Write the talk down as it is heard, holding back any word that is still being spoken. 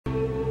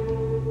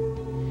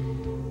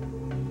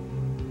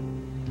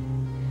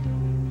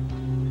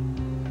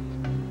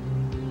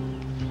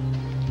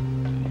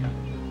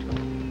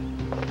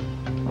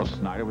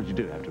Schneider, what'd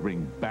you do? Have to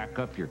bring back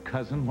up your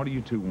cousin? What do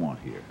you two want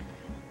here?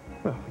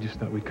 Well, we just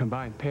thought we'd come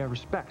by and pay our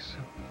respects.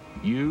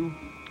 You?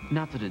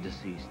 Not to the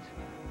deceased.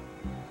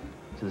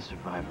 To the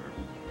survivor.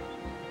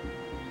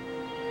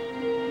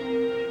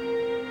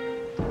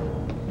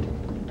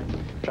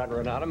 Trying to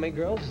run out of me,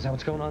 girls? Is that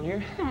what's going on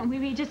here? Oh,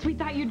 we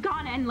thought you'd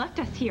gone and left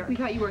us here. We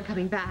thought you weren't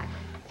coming back.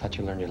 Thought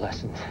you learned your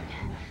lesson.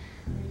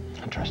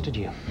 I trusted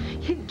you. You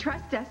didn't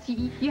trust us.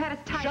 You had us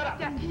tied Shut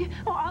up. up!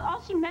 Well,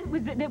 all she meant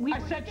was that we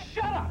I said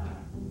shut up!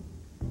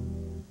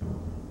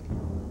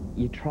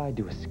 You tried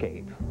to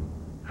escape.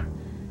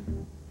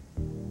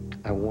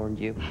 I warned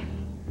you.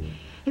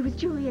 It was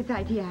Julia's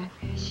idea.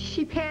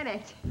 She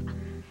panicked.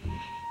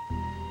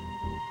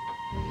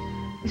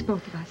 It was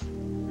both of us.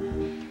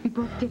 We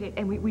both did it,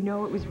 and we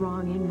know it was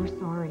wrong, and we're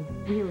sorry.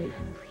 Really.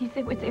 Please,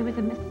 it was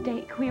a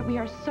mistake. We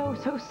are so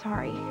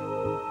sorry.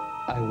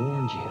 I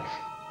warned you.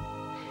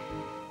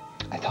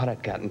 I thought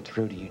I'd gotten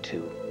through to you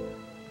two.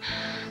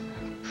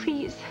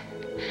 Please,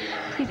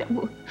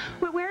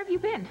 where have you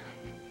been?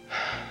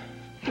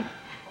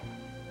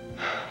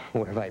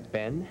 Where have I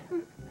been?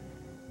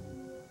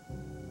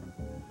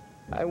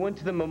 I went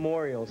to the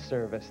memorial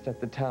service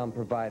that the town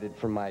provided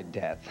for my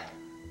death.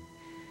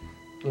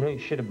 You know, you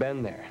should have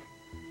been there.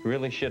 You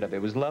really should have.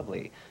 It was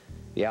lovely.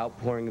 The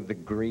outpouring of the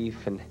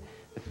grief and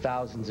the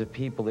thousands of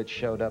people that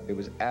showed up, it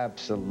was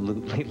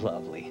absolutely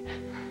lovely.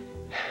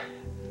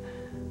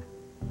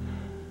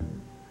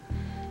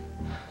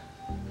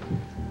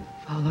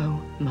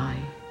 Follow my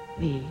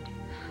lead.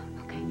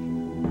 Okay.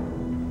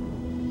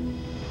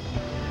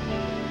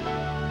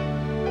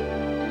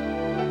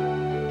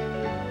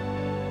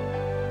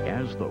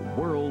 As the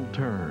world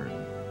turns.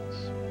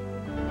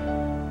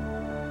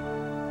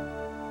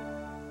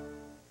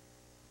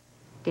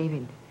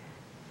 David,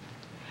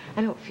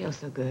 I don't feel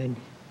so good.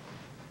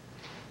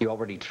 You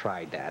already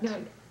tried that.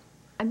 No,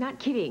 I'm not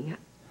kidding.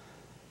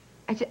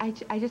 I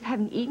just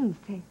haven't eaten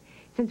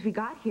since we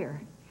got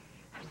here.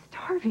 I'm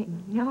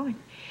starving, you know?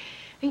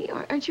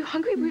 Aren't you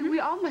hungry? We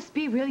all must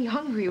be really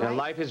hungry, right? Now,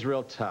 life is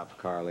real tough,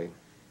 Carly.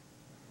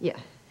 Yeah,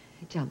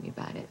 tell me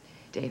about it,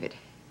 David.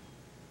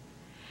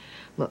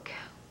 Look,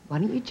 why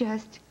don't you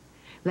just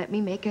let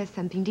me make us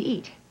something to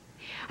eat?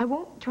 I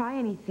won't try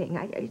anything.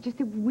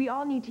 We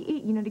all need to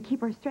eat, you know, to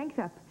keep our strength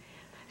up.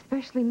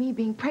 Especially me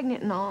being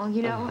pregnant and all,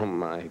 you know. Oh,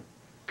 my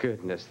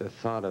goodness, the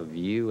thought of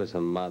you as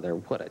a mother,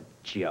 what a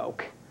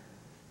joke.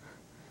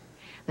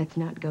 Let's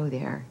not go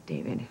there,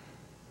 David.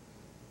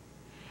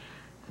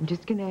 I'm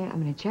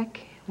gonna check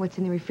what's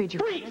in the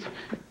refrigerator. Freeze!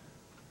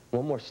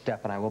 One more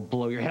step and I will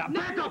blow your head off.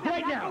 Back up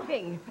right now!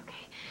 Okay,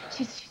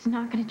 she's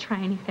not gonna try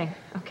anything,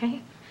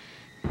 okay?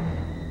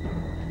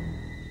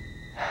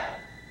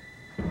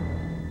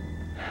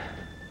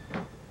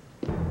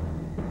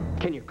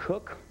 Can you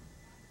cook?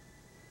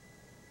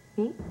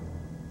 Me?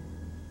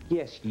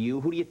 Yes,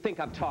 you. Who do you think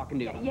I'm talking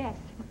to? Yes,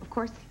 of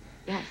course,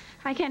 yes.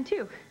 I can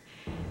too.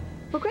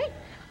 Well, great.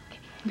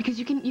 Because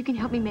you can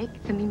help me make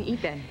something to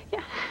eat then.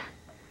 Yeah.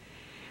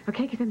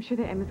 Okay, because I'm sure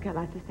that Emma's got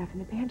lots of stuff in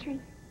the pantry.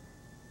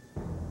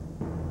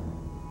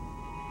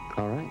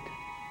 All right.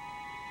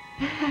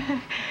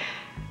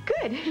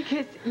 Good,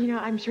 because, you know,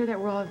 I'm sure that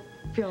we'll all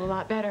feel a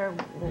lot better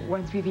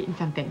once we've eaten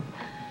something.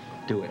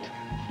 Do it.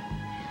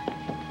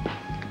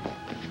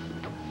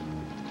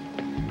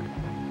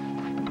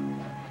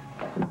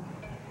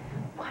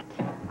 What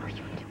are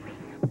you doing?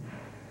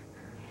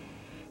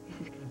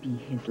 This is going to be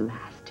his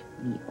last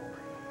meal.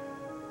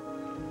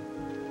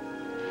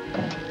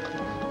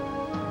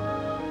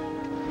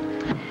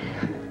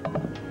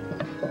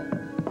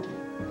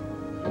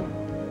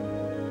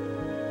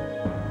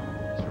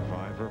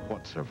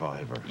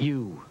 Survivor.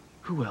 You.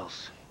 Who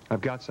else?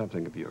 I've got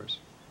something of yours.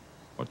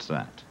 What's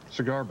that?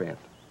 Cigar band.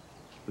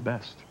 The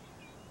best.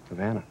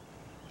 Havana.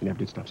 You never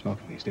did stop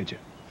smoking these, did you?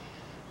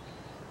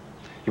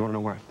 You want to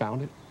know where I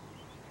found it?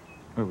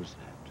 Where was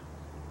that?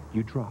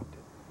 You dropped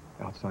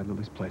it outside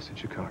Lily's place in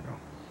Chicago.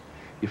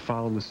 You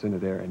follow Lucinda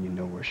there and you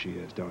know where she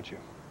is, don't you?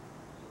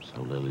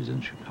 So Lily's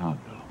in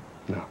Chicago.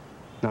 No,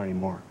 not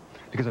anymore.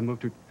 Because I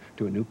moved her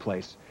to a new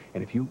place,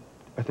 and if you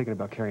are thinking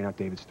about carrying out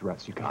David's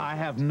threats, you can... I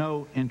have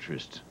no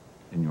interest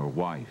in your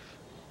wife,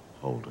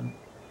 Holden.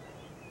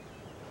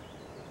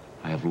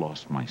 I have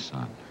lost my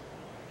son.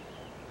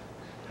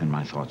 And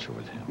my thoughts are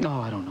with him.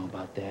 No, I don't know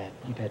about that.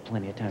 You've had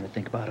plenty of time to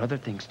think about other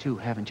things, too,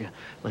 haven't you?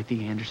 Like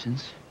the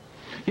Andersons?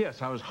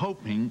 Yes, I was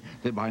hoping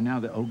that by now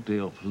the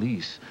Oakdale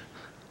police,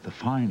 the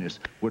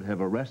finest, would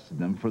have arrested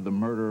them for the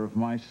murder of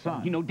my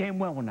son. You know damn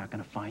well we're not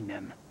going to find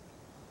them.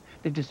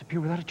 They've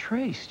disappeared without a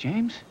trace,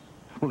 James.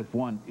 Well, if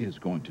one is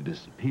going to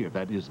disappear,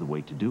 that is the way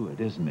to do it,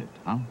 isn't it,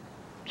 huh?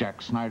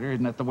 Jack Snyder,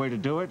 isn't that the way to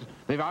do it?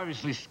 They've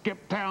obviously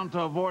skipped town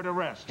to avoid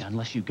arrest. Yeah,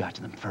 unless you got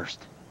to them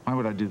first. Why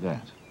would I do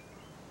that?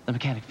 The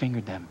mechanic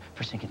fingered them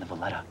for sinking the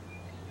Valletta.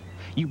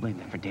 You blame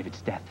them for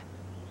David's death.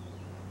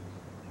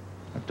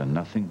 I've done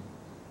nothing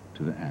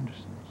to the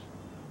Andersons.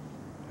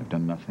 I've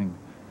done nothing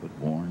but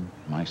warn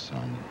my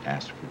son,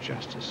 ask for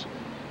justice.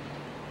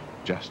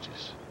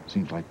 Justice.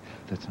 Seems like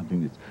that's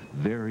something that's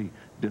very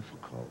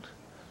difficult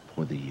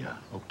for the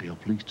Oakdale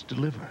police to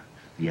deliver.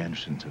 The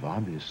Andersons have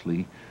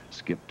obviously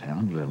skipped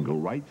town. You let them go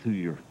right through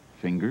your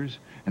fingers,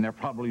 and they're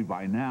probably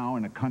by now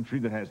in a country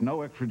that has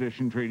no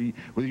extradition treaty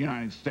with the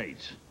United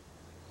States.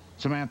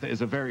 Samantha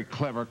is a very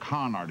clever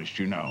con artist,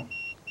 you know.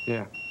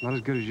 Yeah, not as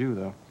good as you,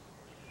 though.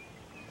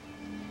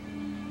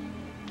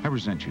 I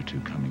resent you two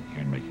coming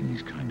here and making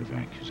these kind of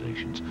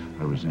accusations.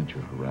 I resent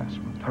your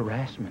harassment.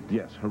 Harassment?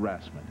 Yes,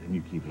 harassment. And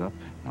you keep it up,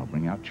 and I'll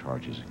bring out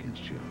charges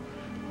against you.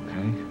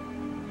 Okay?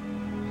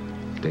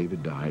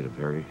 David died a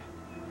very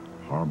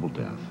horrible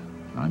death.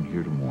 I'm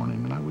here to mourn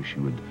him, and I wish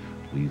you would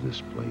leave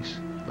this place.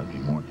 Let me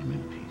mourn him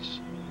in peace.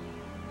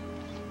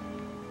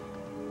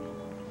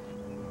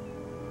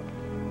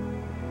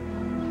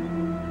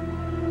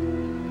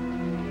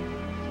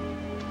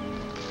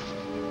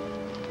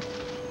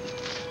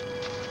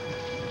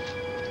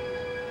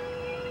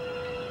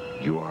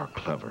 You are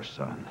clever,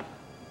 son.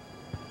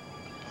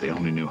 They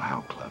only knew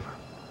how clever.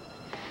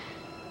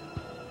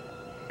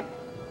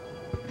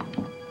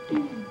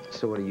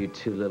 So what are you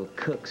two little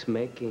cooks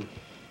making?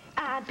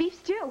 Beef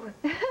stew.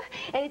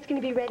 And it's going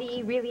to be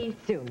ready really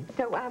soon.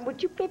 So,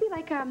 would you maybe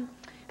like, a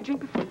drink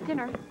before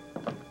dinner?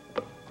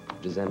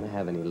 Does Emma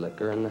have any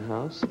liquor in the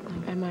house?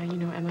 Emma, you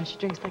know, Emma, she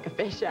drinks like a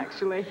fish,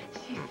 actually.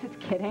 She's just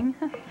kidding.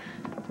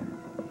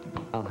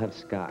 I'll have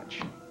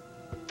scotch.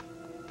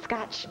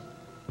 Scotch.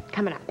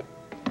 Coming up.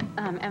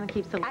 Emma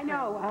keeps the liquor. I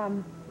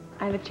know,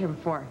 I lived here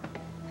before.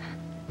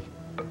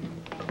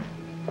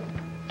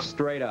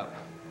 Straight up.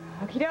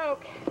 Okie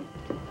doke.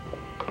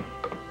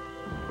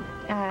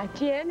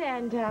 Gin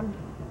and,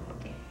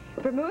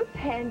 vermouth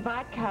and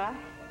vodka.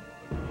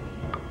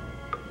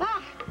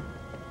 Ah!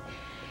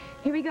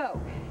 Here we go.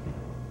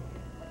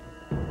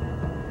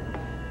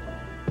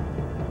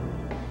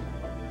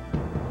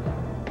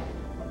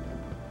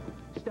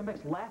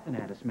 Stenbeck's laughing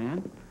at us,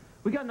 man.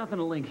 We got nothing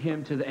to link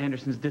him to the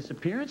Andersons'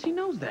 disappearance. He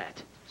knows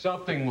that.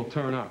 Something will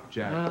turn up,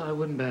 Jack. Well, I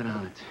wouldn't bet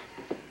on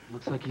it.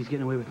 Looks like he's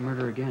getting away with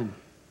murder again.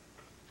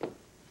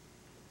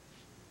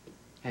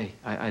 Hey,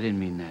 I didn't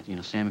mean that. You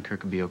know, Sam and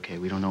Kirk could be okay.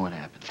 We don't know what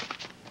happened.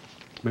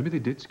 Maybe they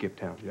did skip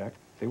town, Jack.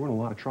 They were in a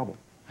lot of trouble.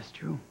 That's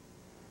true.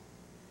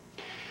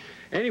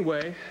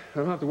 Anyway, I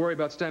don't have to worry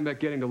about Stenbeck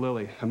getting to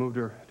Lily. I moved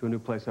her to a new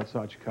place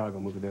outside Chicago.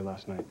 Moved her there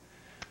last night.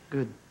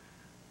 Good.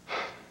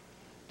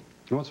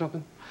 You want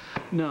something?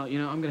 No, you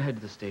know, I'm gonna head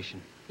to the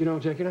station. You know,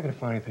 Jack, you're not gonna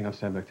find anything on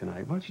Stenbeck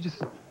tonight. Why don't you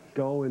just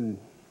go and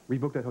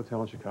rebook that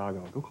hotel in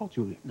Chicago? Go call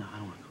Julie. No, I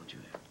don't want to call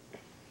Julia.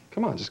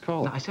 Come on, just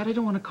call No, her. I said I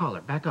don't want to call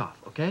her. Back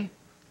off, okay?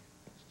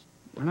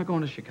 We're not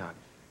going to Chicago.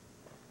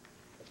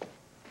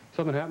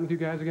 Something happened with you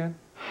guys again?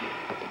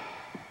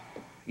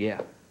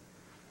 Yeah.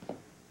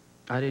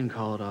 I didn't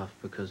call it off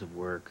because of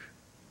work.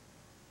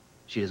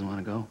 She doesn't want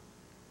to go.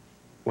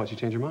 Why'd she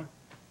change her mind?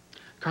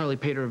 Carly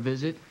paid her a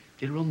visit.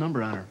 Did a real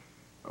number on her.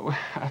 Oh,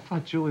 I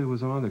thought Julia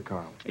was on it,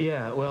 Carl.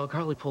 Yeah, well,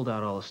 Carly pulled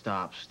out all the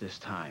stops this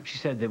time. She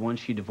said that once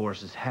she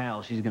divorces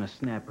Hal, she's gonna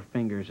snap her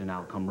fingers and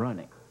I'll come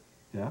running.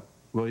 Yeah?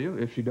 Will you,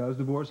 if she does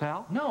divorce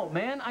Hal? No,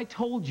 man, I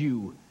told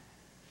you.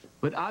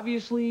 But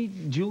obviously,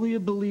 Julia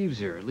believes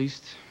her. At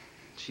least,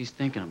 she's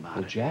thinking about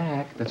Well, it.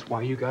 Jack, that's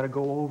why you gotta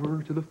go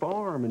over to the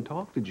farm and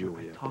talk to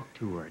Julia. Talk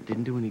to her. It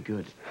didn't do any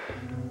good.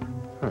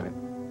 All right.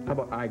 How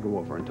about I go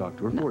over and talk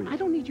to her for you? I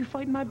don't need you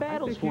fighting my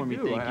battles for me.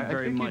 Thank you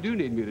very much. I think you do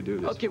need me to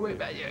do this. Okay,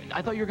 wait.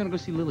 I thought you were gonna go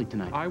see Lily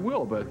tonight. I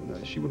will, but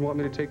she would want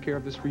me to take care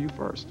of this for you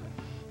first.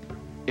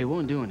 It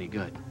won't do any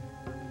good.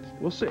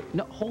 We'll see.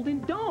 No,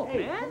 Holden, don't, Hey,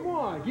 man. come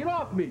on, get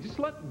off me.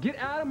 Get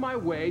out of my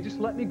way. Just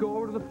let me go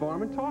over to the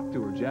farm and talk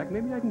to her, Jack.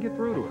 Maybe I can get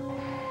through to her.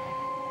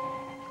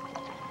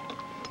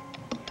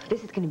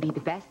 This is going to be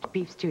the best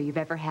beef stew you've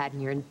ever had in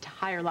your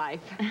entire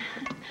life.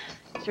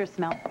 Sure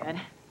smells good.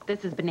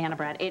 This is banana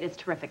bread. It is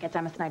terrific. It's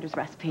Emma Snyder's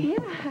recipe.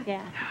 Yeah.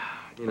 Yeah.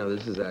 You know,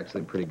 this is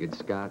actually pretty good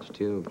scotch,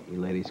 too. You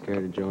ladies care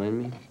to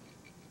join me?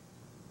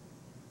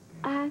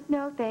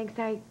 No, thanks.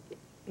 You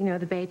know,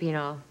 the baby and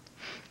all.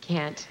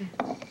 Can't.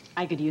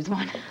 I could use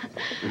one.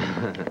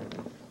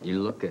 You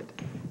look it.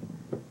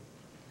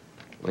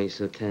 Why are you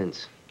so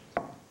tense?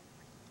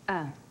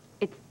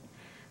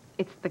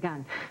 It's the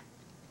gun.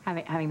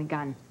 Having the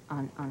gun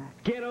on us.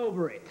 Get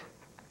over it.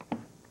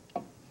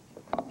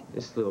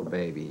 This little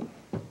baby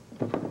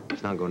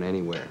is not going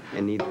anywhere,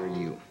 and neither are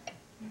you.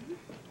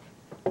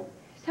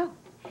 So,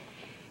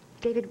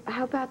 David,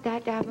 how about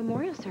that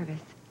memorial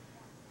service?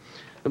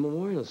 The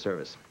memorial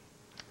service.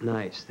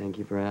 Nice, thank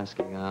you for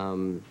asking.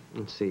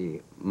 Let's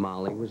see,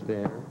 Molly was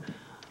there,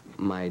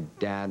 my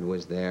dad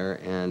was there,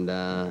 and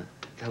that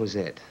was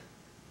it.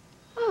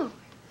 Oh.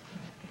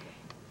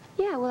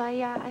 Yeah, well,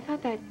 I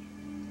thought that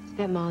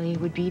Molly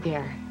would be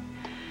there.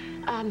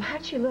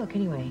 How'd she look,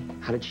 anyway?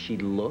 How did she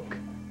look?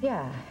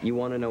 Yeah. You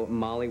want to know what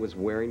Molly was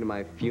wearing to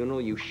my funeral,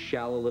 you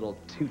shallow little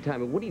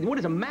two-time... What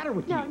is the matter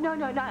with you? No.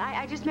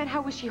 I just meant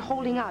how was she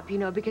holding up, you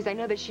know, because I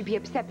know that she'd be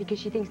upset because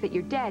she thinks that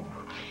you're dead.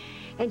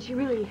 And she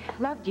really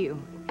loved you,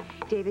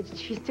 David.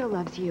 She still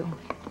loves you.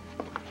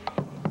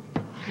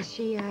 Is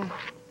she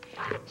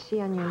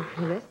on your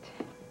list?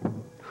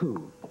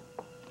 Who?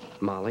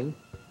 Molly?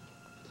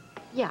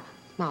 Yeah,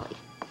 Molly.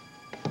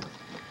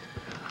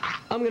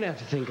 I'm gonna have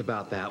to think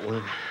about that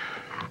one.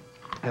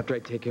 After I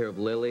take care of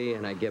Lily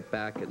and I get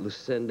back at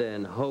Lucinda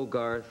and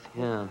Hogarth,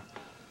 yeah.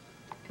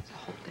 It's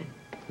Holden.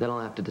 Then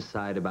I'll have to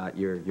decide about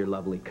your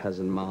lovely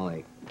cousin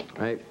Molly,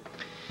 right?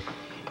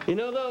 You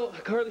know, though,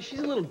 Carly, she's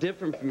a little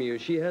different from you.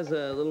 She has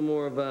a little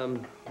more of,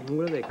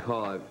 what do they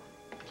call it?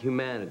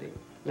 Humanity.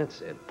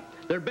 That's it.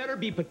 There better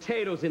be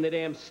potatoes in the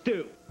damn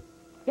stew.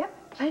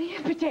 Yep, plenty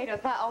of potatoes,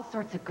 all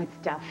sorts of good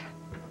stuff.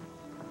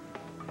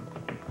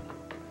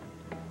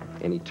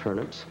 Any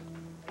turnips?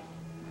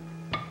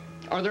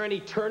 Are there any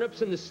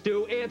turnips in the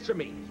stew? Answer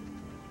me.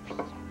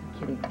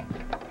 Kidding.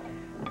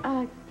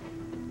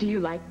 Do you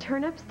like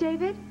turnips,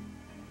 David?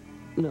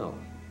 No.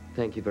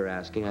 Thank you for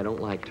asking. I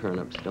don't like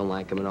turnips. Don't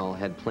like them at all.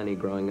 Had plenty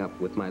growing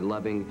up with my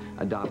loving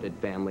adopted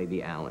family,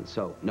 the Allens.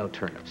 So, no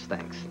turnips,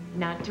 thanks.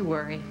 Not to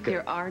worry. Good.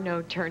 There are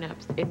no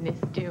turnips in this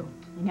stew.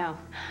 No,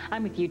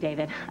 I'm with you,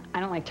 David. I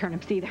don't like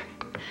turnips either.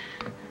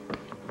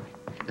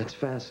 That's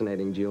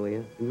fascinating,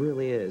 Julia. It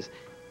really is.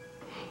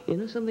 You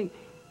know something?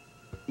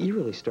 You're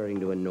really starting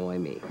to annoy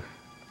me.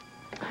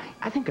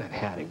 I think I've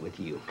had it with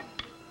you.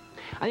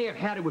 I think I've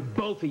had it with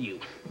both of you.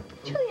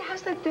 Julia,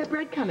 how's the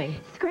bread coming?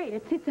 It's great.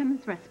 It's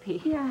Emma's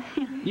recipe. Yeah.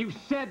 You've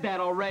said that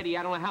already.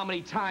 I don't know how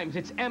many times.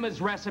 It's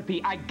Emma's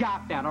recipe. I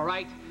got that, all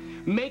right?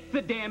 Make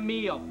the damn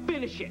meal.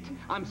 Finish it.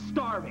 I'm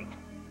starving.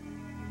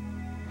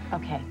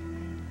 Okay.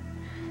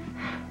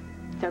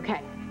 It's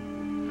okay.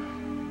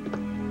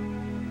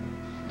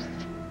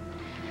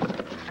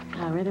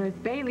 Where are those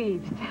bay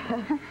leaves?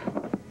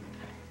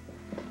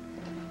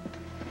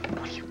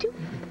 What are you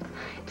doing?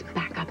 To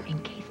back up in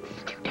case the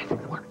stew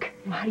doesn't work.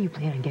 Well, how do you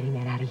plan on getting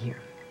that out of here?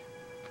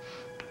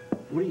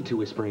 What are you two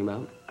whispering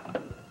about?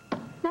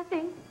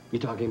 Nothing. You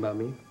talking about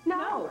me?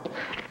 No.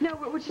 No,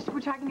 we're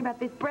talking about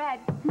this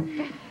bread.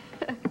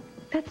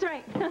 That's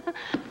right.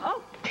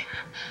 Oh.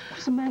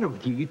 What's the matter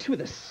with you? You two are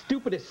the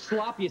stupidest,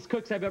 sloppiest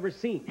cooks I've ever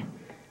seen.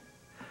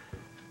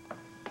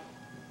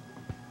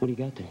 What do you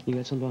got there? You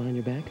got something behind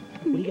your back?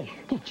 What do you got?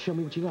 Yeah, show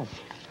me what you got.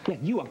 Yeah,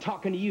 you, I'm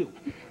talking to you.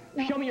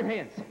 Show me your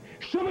hands.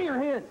 Show me your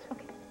hands.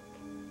 Okay.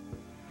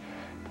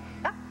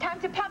 Time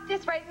to pop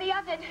this right in the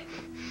oven.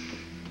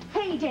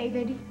 Hey,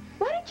 David,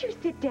 why don't you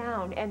sit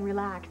down and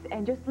relax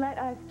and just let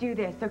us do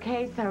this,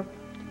 okay? So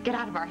get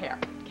out of our hair,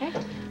 okay?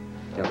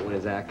 Yeah, when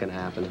is that gonna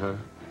happen, huh?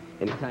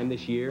 Anytime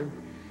this year?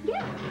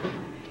 Yeah.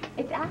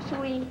 It's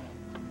actually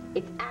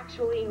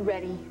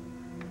ready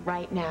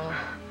right now.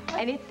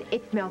 And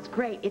it smells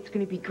great. It's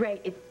gonna be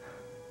great. It's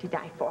to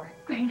die for.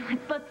 Great.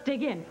 Let's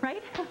dig in,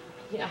 right?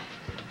 Yeah.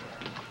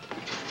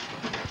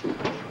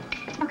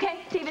 Okay,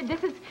 David,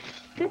 this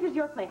is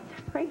your place,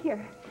 right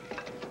here.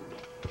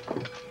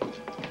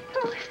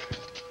 Oh.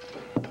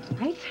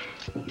 Right.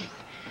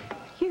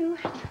 You,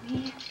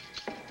 me.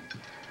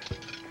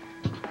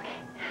 Okay.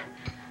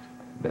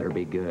 Better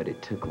be good.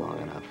 It took long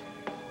enough.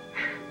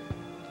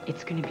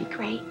 It's gonna be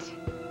great.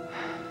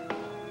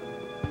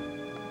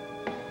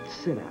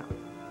 Sit down.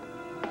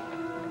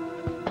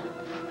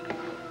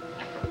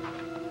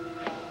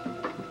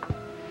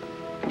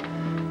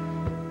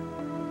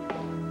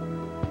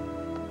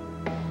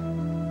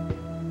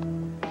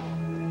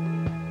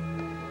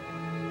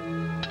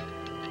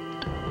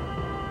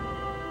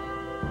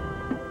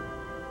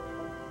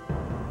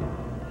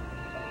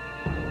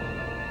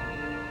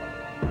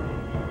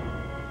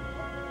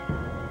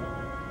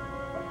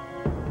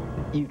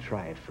 You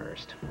try it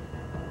first.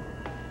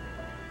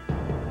 Come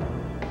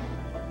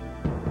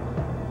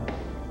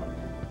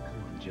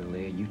on,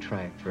 Julia, you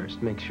try it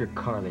first. Make sure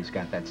Carly's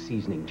got that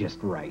seasoning just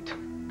right.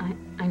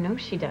 I know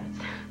she does.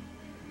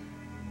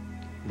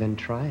 Then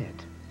try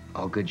it.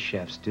 All good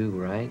chefs do,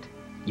 right?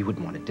 You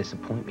wouldn't want to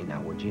disappoint me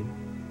now, would you?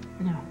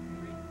 No.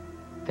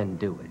 Then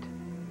do it.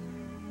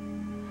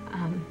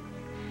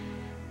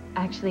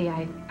 Actually,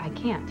 I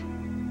can't.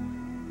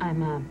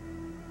 I'm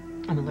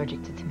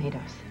allergic to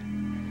tomatoes.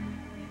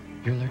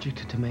 You're allergic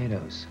to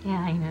tomatoes?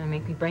 Yeah, you know,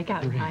 make me break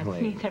out when I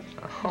Really? sneeze.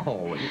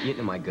 Oh,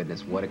 my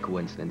goodness, what a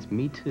coincidence.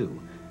 Me too.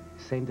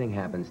 Same thing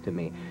happens to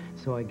me.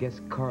 So I guess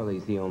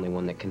Carly's the only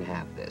one that can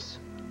have this.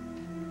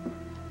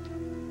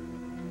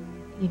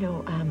 You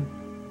know,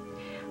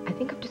 I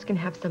think I'm just gonna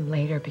have some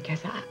later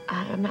because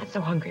I'm not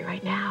so hungry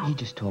right now. You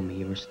just told me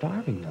you were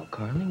starving, though,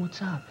 Carly.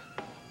 What's up?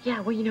 Yeah,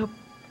 well, you know,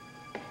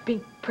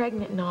 being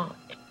pregnant and all,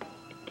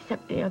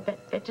 except, you know,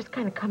 that just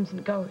kind of comes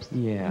and goes.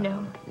 Yeah. You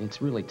know?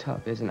 It's really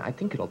tough, isn't it? I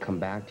think it'll come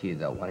back to you,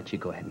 though. Why don't you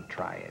go ahead and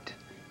try it?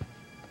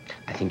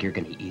 I think you're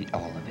gonna eat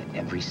all of it,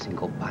 every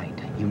single bite.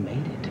 You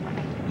made it.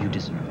 You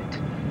deserve it.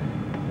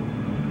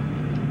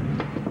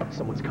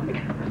 Someone's coming.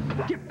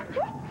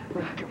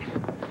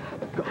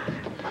 Go.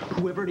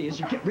 Whoever it is,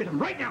 you get rid of him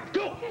right now.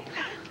 Go!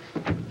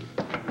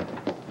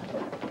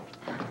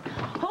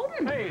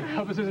 Holden! Hey,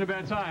 hope this isn't a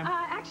bad time.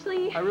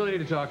 Actually... I really need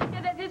to talk.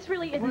 Yeah, this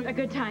really isn't a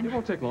good time. It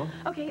won't take long.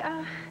 Okay,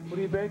 What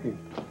are you baking?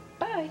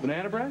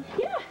 Banana bread?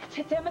 Yeah,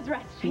 it's Emma's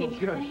recipe. Smells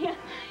good. Yeah,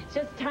 it's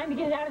just time to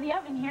get it out of the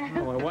oven here.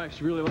 Oh, my wife,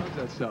 she really loves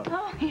that stuff.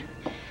 Oh, yeah.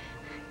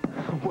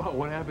 Whoa,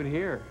 what happened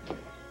here?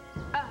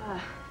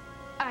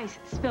 I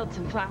spilled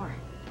some flour.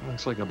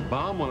 Looks like a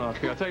bomb went off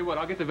here. I'll tell you what,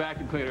 I'll get the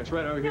vacuum cleaner. It's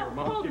right over here. No,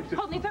 Mom Holden, keeps it.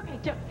 Holden, it's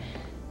okay.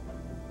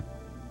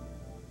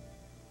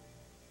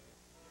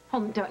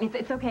 Holden, don't.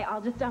 It's okay.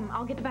 I'll just,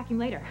 I'll get the vacuum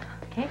later,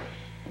 okay?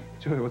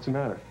 Julia, what's the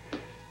matter?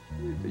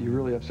 You're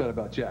really upset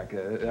about Jack.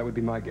 That would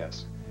be my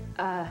guess.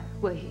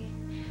 Well,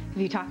 have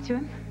you talked to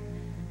him?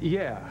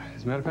 Yeah,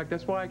 as a matter of fact,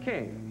 that's why I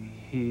came.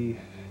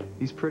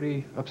 He's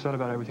pretty upset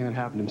about everything that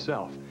happened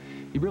himself.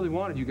 He really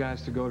wanted you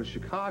guys to go to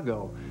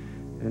Chicago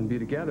and be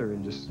together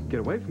and just get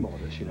away from all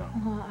this, you know.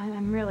 Well,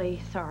 I'm really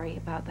sorry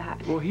about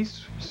that. Well,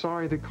 he's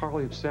sorry that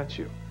Carly upset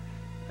you.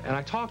 And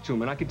I talked to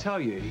him, and I can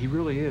tell you, he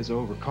really is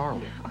over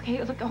Carly.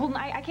 Okay, look, Holden,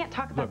 I can't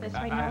talk about this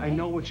right now. I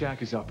know what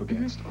Jack is up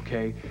against,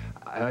 okay?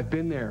 I've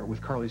been there with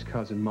Carly's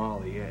cousin,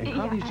 Molly. And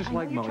Carly's just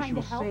like Molly. She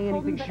will say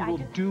anything, she will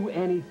do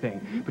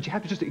anything. But you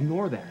have to just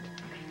ignore that.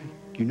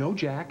 You know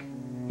Jack.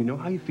 You know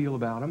how you feel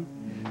about him.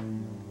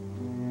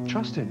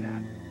 Trust in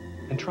that.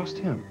 And trust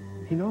him.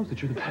 He knows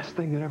that you're the best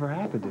thing that ever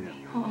happened to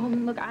him.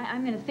 Holden, look,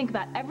 I'm going to think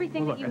about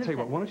everything that you have said. I'll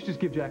tell you what, why don't you just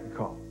give Jack a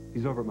call?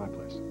 He's over at my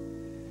place.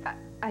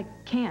 I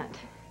can't.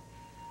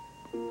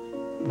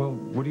 Well,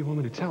 what do you want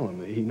me to tell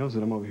him? He knows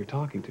that I'm over here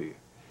talking to you.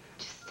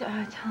 Just tell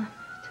him.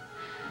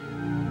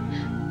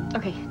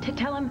 Okay,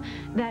 tell him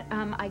that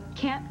I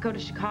can't go to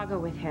Chicago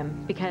with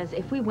him because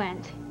if we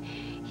went,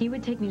 he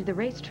would take me to the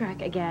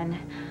racetrack again.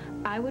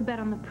 I would bet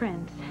on the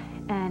Prince,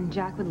 and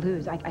Jack would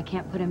lose. I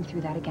can't put him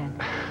through that again.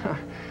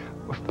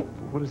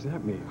 What does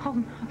that mean?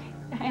 Oh,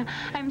 okay.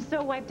 I'm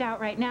so wiped out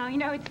right now. You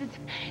know,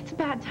 it's a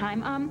bad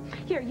time.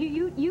 Here,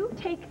 you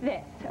take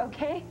this,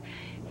 okay?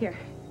 Here.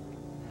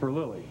 For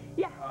Lily?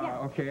 Yeah.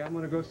 Okay, I'm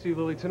gonna go see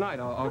Lily tonight.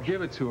 I'll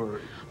give it to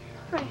her.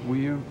 Right. Will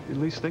you at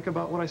least think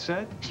about what I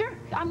said? Sure,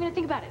 I'm gonna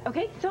think about it,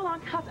 okay? So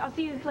long. I'll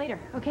see you later,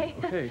 okay?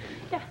 Okay.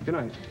 Yeah. Good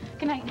night.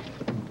 Good night.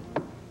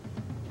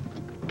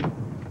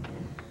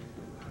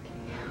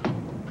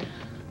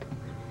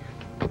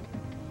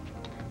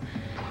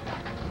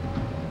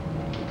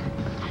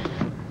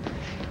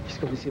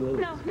 Go to see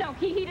Lily. No,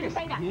 he didn't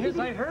say that. Yes,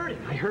 I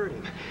heard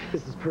him.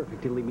 This is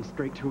perfect. He'll lead me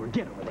straight to her.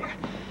 Get over there.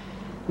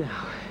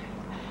 Now,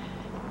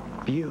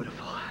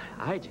 beautiful.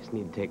 I just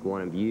need to take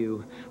one of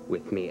you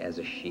with me as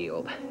a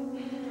shield.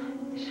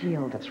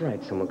 Shield? That's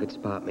right. Someone could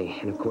spot me.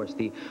 And, of course,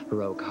 the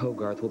heroic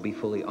Hogarth will be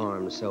fully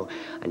armed, so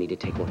I need to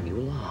take one of you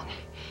along.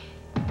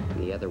 And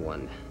the other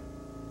one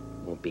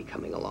won't be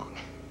coming along.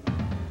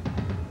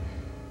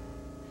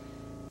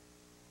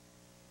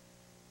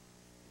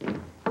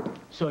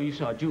 So you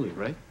saw Julie,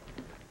 right?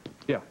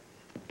 Yeah.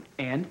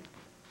 And?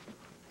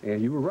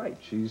 And you were right.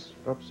 She's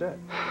upset.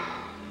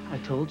 I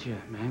told you,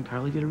 man.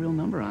 Carly did a real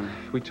number on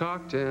her. We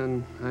talked,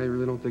 and I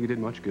really don't think it did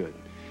much good.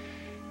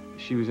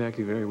 She was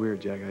acting very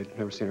weird, Jack. I'd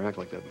never seen her act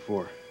like that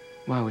before.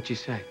 Why? What'd she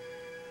say?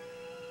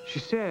 She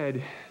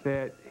said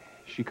that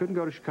she couldn't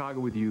go to Chicago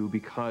with you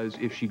because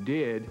if she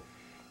did,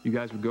 you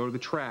guys would go to the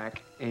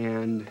track,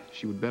 and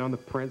she would bet on the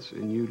Prince,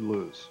 and you'd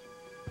lose.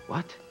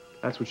 What?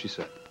 That's what she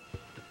said.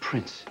 The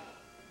Prince.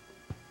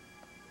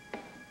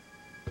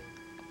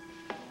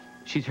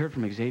 She's heard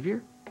from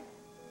Xavier?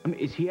 I mean,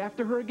 is he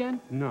after her again?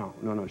 No,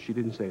 she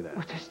didn't say that.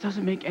 Well, this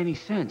doesn't make any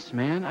sense,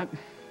 man.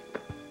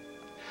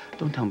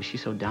 Don't tell me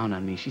she's so down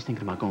on me. She's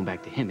thinking about going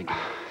back to him again.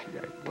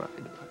 Yeah, well,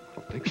 I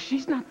don't think so.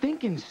 She's not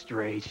thinking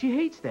straight. She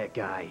hates that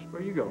guy.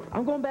 Where are you going?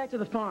 I'm going back to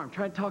the farm,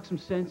 trying to talk some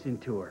sense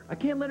into her. I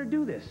can't let her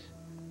do this.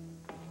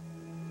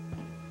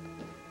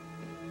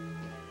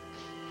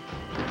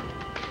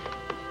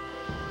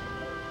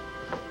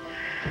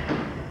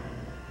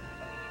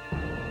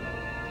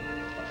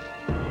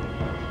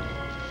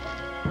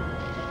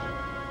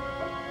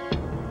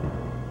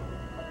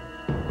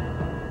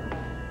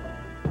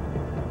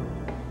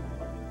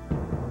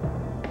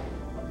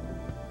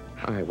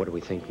 All right, what do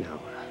we think now?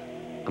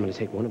 I'm going to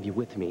take one of you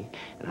with me,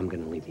 and I'm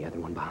going to leave the other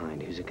one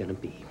behind. Who's it going to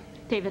be?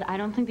 David, I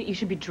don't think that you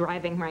should be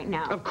driving right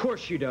now. Of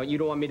course you don't. You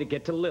don't want me to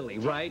get to Lily,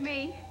 right?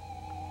 Me?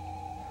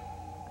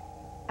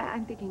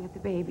 I'm thinking of the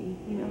baby,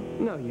 you know.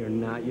 No, you're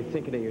not. You're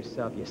thinking of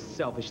yourself, you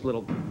selfish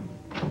little...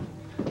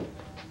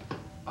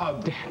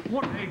 Dad,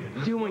 what are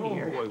you doing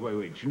here?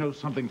 Wait. You know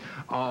something?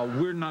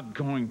 We're not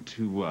going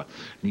to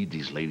need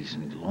these ladies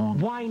any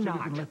longer. Why So not?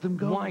 we can let them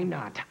go. Why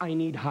not? I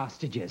need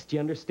hostages. Do you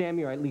understand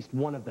me? Or at least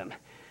one of them.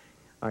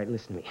 All right,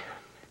 listen to me.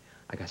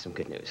 I got some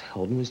good news.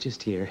 Holden was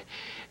just here,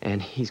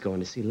 and he's going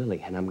to see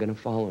Lily, and I'm going to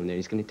follow him there.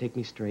 He's going to take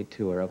me straight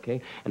to her,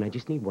 okay? And I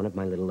just need one of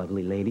my little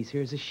lovely ladies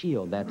here as a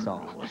shield, that's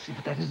all. Well, see,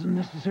 but that isn't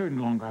necessary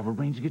any longer. I've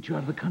arranged to get you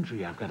out of the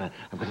country. I've got an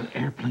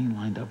airplane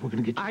lined up. We're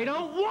going to get you... I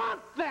don't want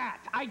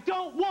that! I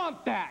don't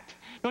want that!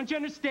 Don't you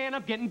understand?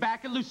 I'm getting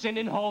back at Lucinda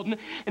and Holden,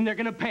 and they're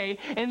going to pay,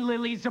 and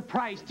Lily's the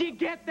price. Do you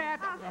get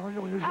that?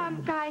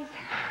 Guys,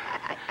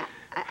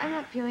 I'm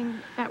not feeling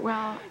that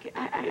well.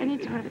 I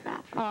need to go to the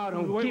bathroom. Oh,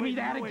 don't give me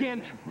that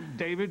again.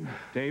 David,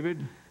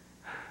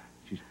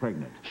 she's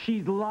pregnant.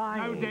 She's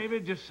lying. No,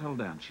 David, just settle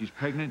down. She's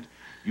pregnant.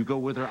 You go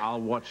with her. I'll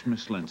watch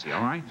Miss Lindsay,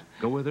 all right?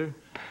 Go with her.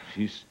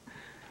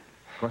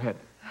 Go ahead.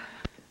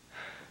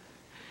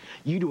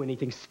 You do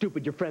anything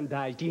stupid, your friend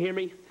dies. Do you hear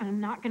me?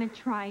 I'm not going to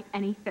try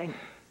anything.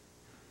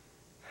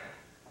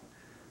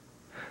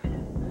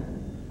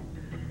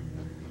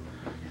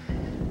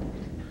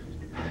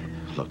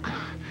 Look,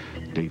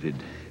 David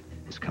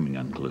is coming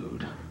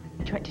unglued.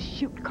 He tried to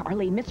shoot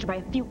Carly, missed her by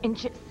a few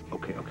inches.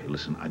 Okay,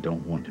 listen, I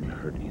don't want him to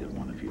hurt either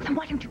one of you. Then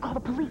why don't you call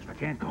the police? I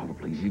can't call the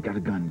police. He's got a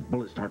gun.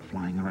 Bullets start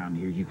flying around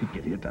here. You could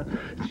get hit.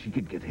 She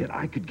could get hit.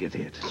 I could get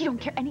hit. You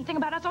don't care anything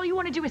about us. All you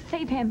want to do is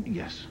save him.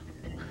 Yes,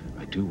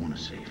 I do want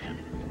to save him,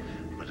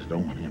 but I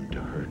don't want him to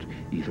hurt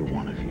either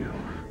one of you.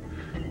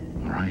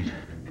 All right?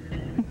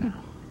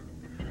 Now,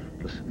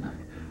 listen,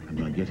 I'm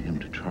going to get him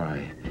to try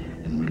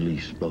and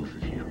release both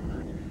of you,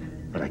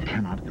 but I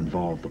cannot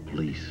involve the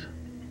police.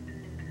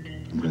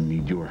 I'm going to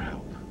need your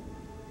help.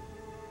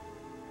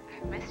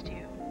 I've missed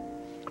you.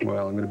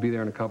 Well, I'm going to be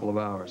there in a couple of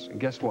hours.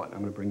 And guess what? I'm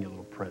going to bring you a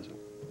little present.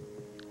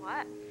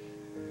 What?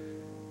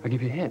 I'll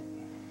give you a hint.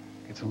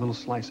 It's a little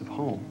slice of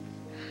home.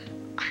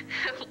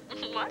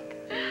 What?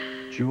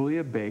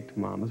 Julia baked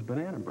Mama's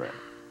banana bread.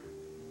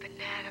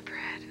 Banana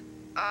bread.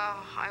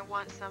 Oh, I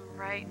want some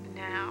right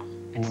now.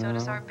 And so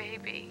does our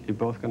baby. You're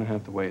both going to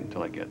have to wait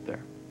until I get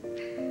there.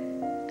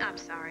 I'm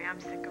sorry. I'm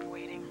sick of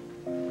waiting.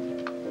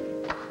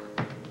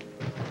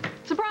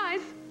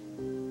 Surprise!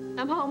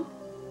 I'm home.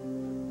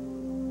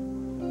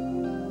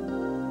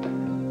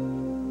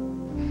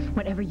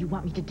 Whatever you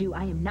want me to do,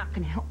 I am not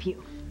going to help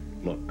you.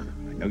 Look,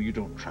 I know you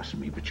don't trust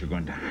me, but you're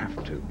going to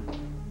have to.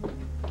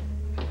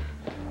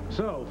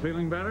 So,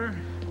 feeling better?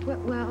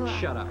 Well,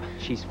 Shut up.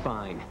 She's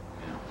fine.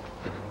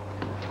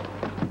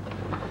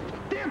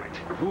 Damn it!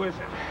 Who is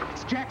it?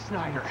 It's Jack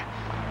Snyder.